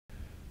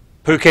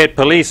Phuket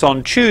police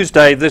on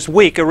Tuesday this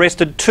week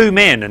arrested two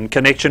men in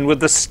connection with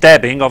the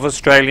stabbing of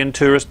Australian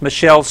tourist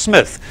Michelle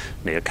Smith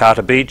near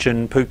Kata Beach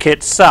in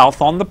Phuket South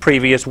on the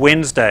previous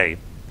Wednesday.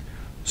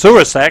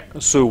 Surasak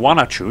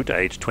Suwanachut,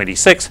 aged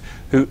 26,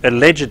 who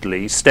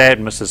allegedly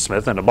stabbed Mrs.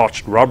 Smith in a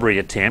botched robbery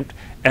attempt,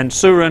 and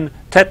Surin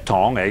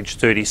Tattong,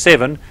 aged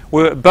 37,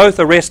 were both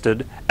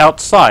arrested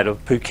outside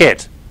of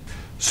Phuket.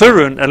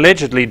 Surun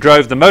allegedly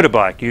drove the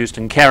motorbike used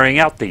in carrying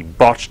out the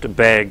botched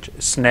bagged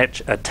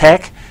snatch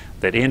attack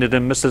that ended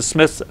in Mrs.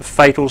 Smith's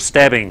fatal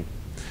stabbing.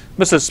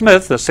 Mrs.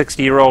 Smith, a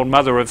 60-year-old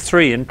mother of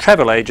three and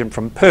travel agent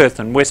from Perth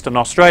in Western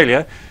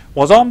Australia,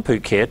 was on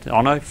Phuket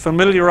on a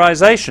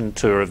familiarisation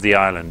tour of the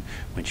island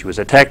when she was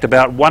attacked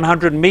about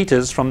 100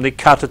 metres from the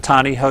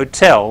Katatani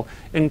Hotel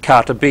in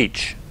Kata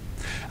Beach.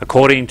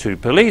 According to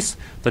police,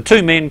 the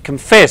two men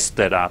confessed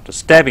that after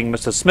stabbing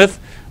Mrs. Smith,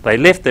 they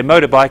left their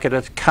motorbike at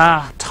a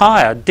car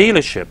tyre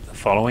dealership the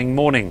following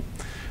morning.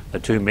 The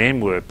two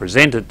men were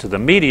presented to the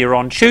media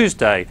on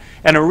Tuesday,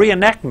 and a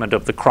reenactment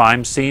of the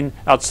crime scene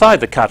outside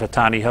the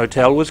Katatani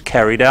Hotel was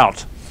carried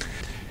out.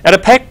 At a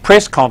packed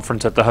press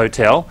conference at the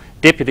hotel,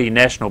 Deputy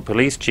National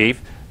Police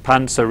Chief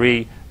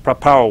Pansari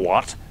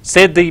Praparawat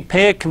said the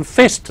pair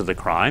confessed to the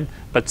crime,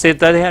 but said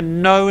they had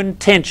no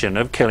intention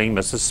of killing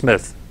Mrs.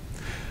 Smith.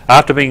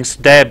 After being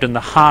stabbed in the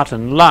heart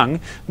and lung,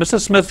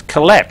 Mrs. Smith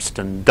collapsed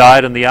and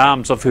died in the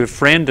arms of her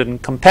friend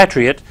and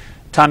compatriot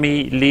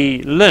Tammy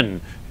Lee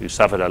Lin, who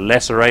suffered a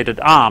lacerated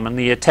arm in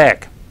the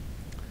attack.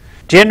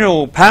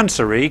 General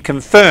Pansari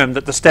confirmed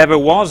that the stabber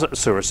was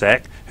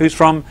Surasak, who's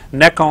from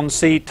Nakhon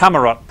Si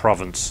Thammarat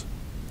province.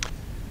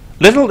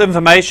 Little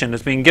information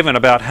has been given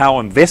about how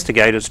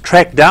investigators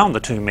tracked down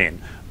the two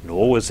men,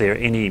 nor was there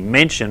any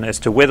mention as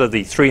to whether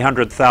the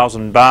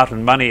 300,000 baht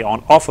in money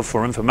on offer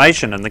for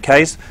information in the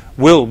case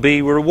will be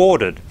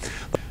rewarded.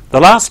 The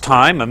last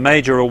time a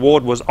major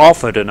award was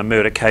offered in a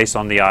murder case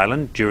on the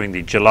island, during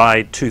the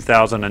July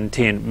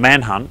 2010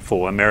 manhunt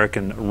for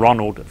American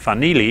Ronald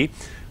Fanili,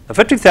 the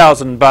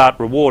 50,000 baht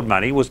reward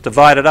money was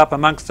divided up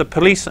amongst the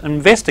police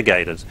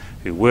investigators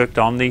who worked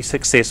on the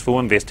successful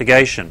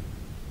investigation.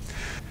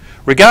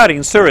 Regarding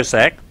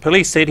Surasak,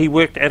 police said he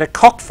worked at a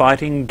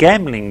cockfighting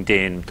gambling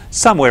den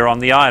somewhere on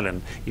the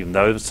island, even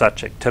though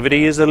such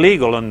activity is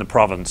illegal in the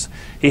province.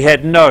 He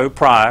had no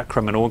prior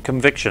criminal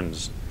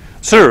convictions.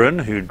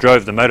 Surin, who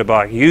drove the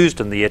motorbike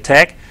used in the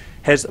attack,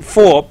 has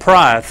 4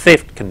 prior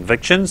theft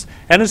convictions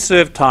and has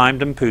served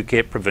time in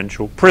Phuket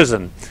Provincial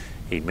Prison.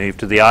 He moved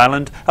to the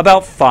island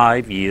about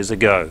 5 years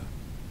ago.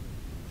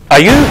 Are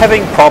you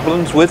having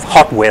problems with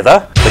hot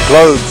weather? The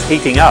globe's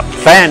heating up.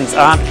 Fans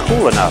aren't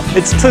cool enough.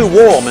 It's too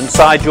warm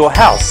inside your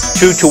house.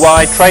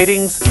 Chuchuai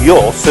Trading's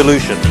your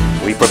solution.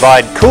 We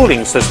provide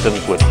cooling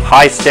systems with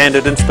high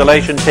standard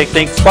installation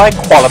techniques by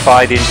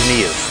qualified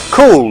engineers.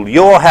 Cool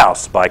your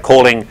house by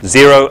calling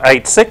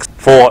 086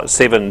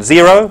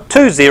 470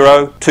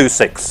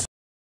 2026.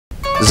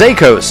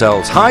 Zayco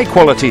sells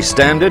high-quality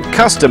standard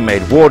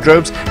custom-made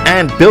wardrobes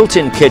and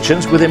built-in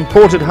kitchens with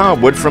imported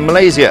hardwood from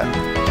Malaysia.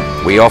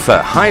 We offer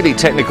highly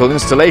technical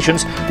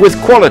installations with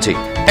quality,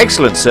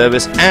 excellent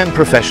service and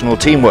professional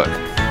teamwork.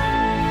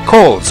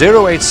 Call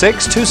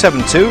 086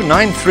 272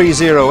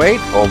 9308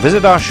 or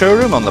visit our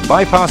showroom on the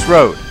Bypass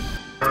Road.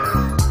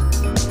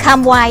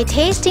 Come wine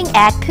tasting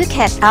at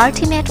Phuket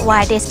Ultimate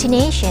Wine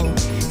Destination.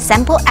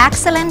 Sample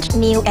excellent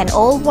new and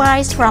old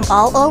wines from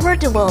all over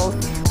the world.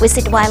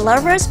 Visit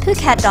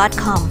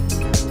wineloversphuket.com.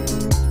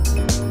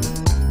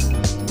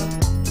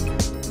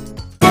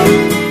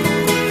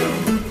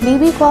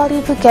 BB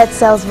Quality Phuket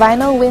sells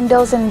vinyl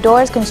windows and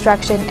doors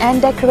construction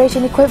and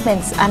decoration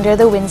equipments under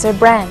the Windsor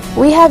brand.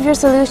 We have your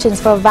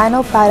solutions for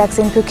vinyl products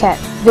in Phuket.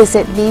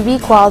 Visit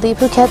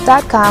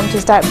bbqualityphuket.com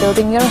to start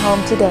building your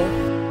home today.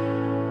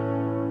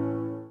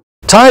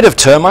 Tired of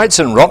termites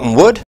and rotten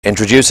wood?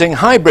 Introducing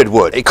Hybrid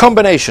Wood, a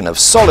combination of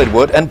solid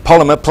wood and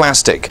polymer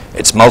plastic.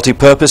 Its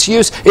multi-purpose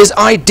use is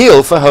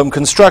ideal for home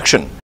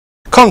construction.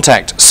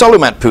 Contact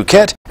Solumat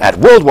Phuket at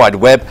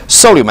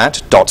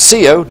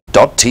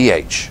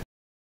worldwideweb.solumat.co.th.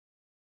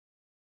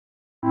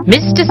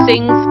 Mr.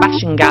 Singh's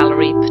Fashion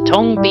Gallery,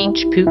 Patong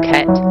Beach,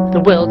 Phuket, the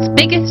world's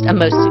biggest and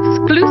most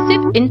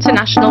exclusive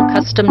international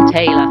custom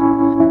tailor.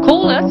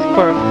 Call us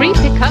for a free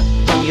pickup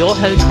from your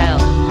hotel.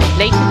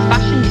 Latest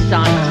fashion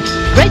designs,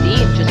 ready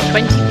in just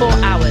 24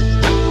 hours.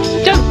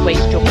 Don't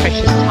waste your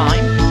precious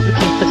time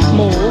looking for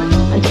small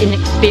and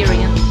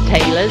inexperienced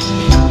tailors.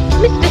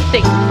 Mr.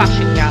 Singh's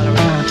Fashion Gallery.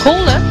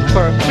 Call us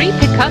for a free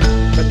pickup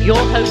from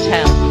your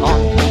hotel on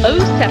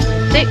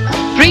 076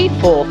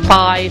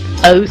 345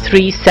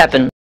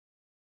 037.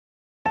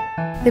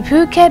 The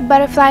Phuket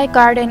Butterfly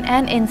Garden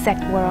and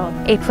Insect World,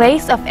 a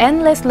place of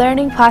endless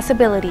learning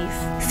possibilities.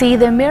 See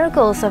the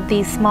miracles of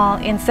these small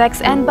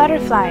insects and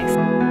butterflies.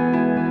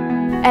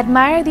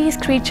 Admire these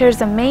creatures'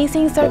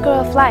 amazing circle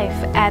of life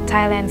at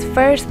Thailand's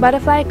first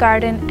Butterfly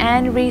Garden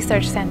and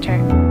Research Center.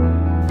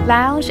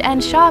 Lounge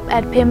and shop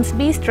at Pim's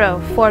Bistro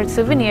for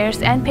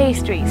souvenirs and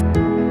pastries.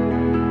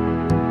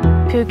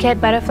 Phuket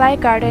Butterfly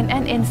Garden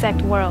and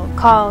Insect World.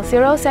 Call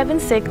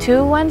 076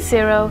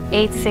 210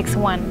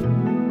 861.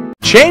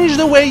 Change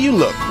the way you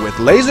look with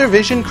laser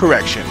vision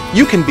correction.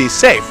 You can be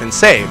safe and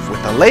save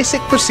with the LASIK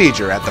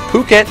procedure at the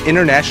Phuket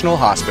International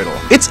Hospital.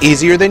 It's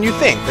easier than you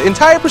think. The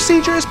entire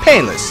procedure is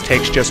painless,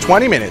 takes just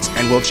 20 minutes,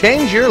 and will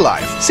change your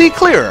life. See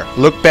clearer,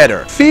 look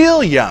better,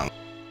 feel young.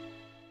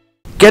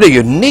 Get a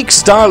unique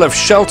style of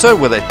shelter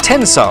with a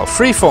tensile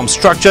freeform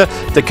structure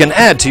that can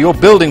add to your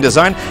building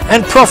design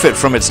and profit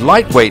from its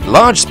lightweight,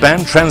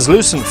 large-span,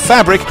 translucent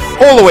fabric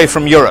all the way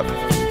from Europe.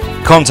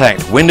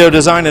 Contact Window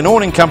Design and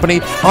Awning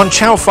Company on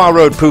Chow Phar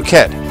Road,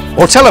 Phuket,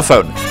 or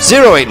telephone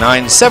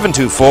 089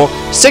 724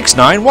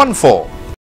 6914.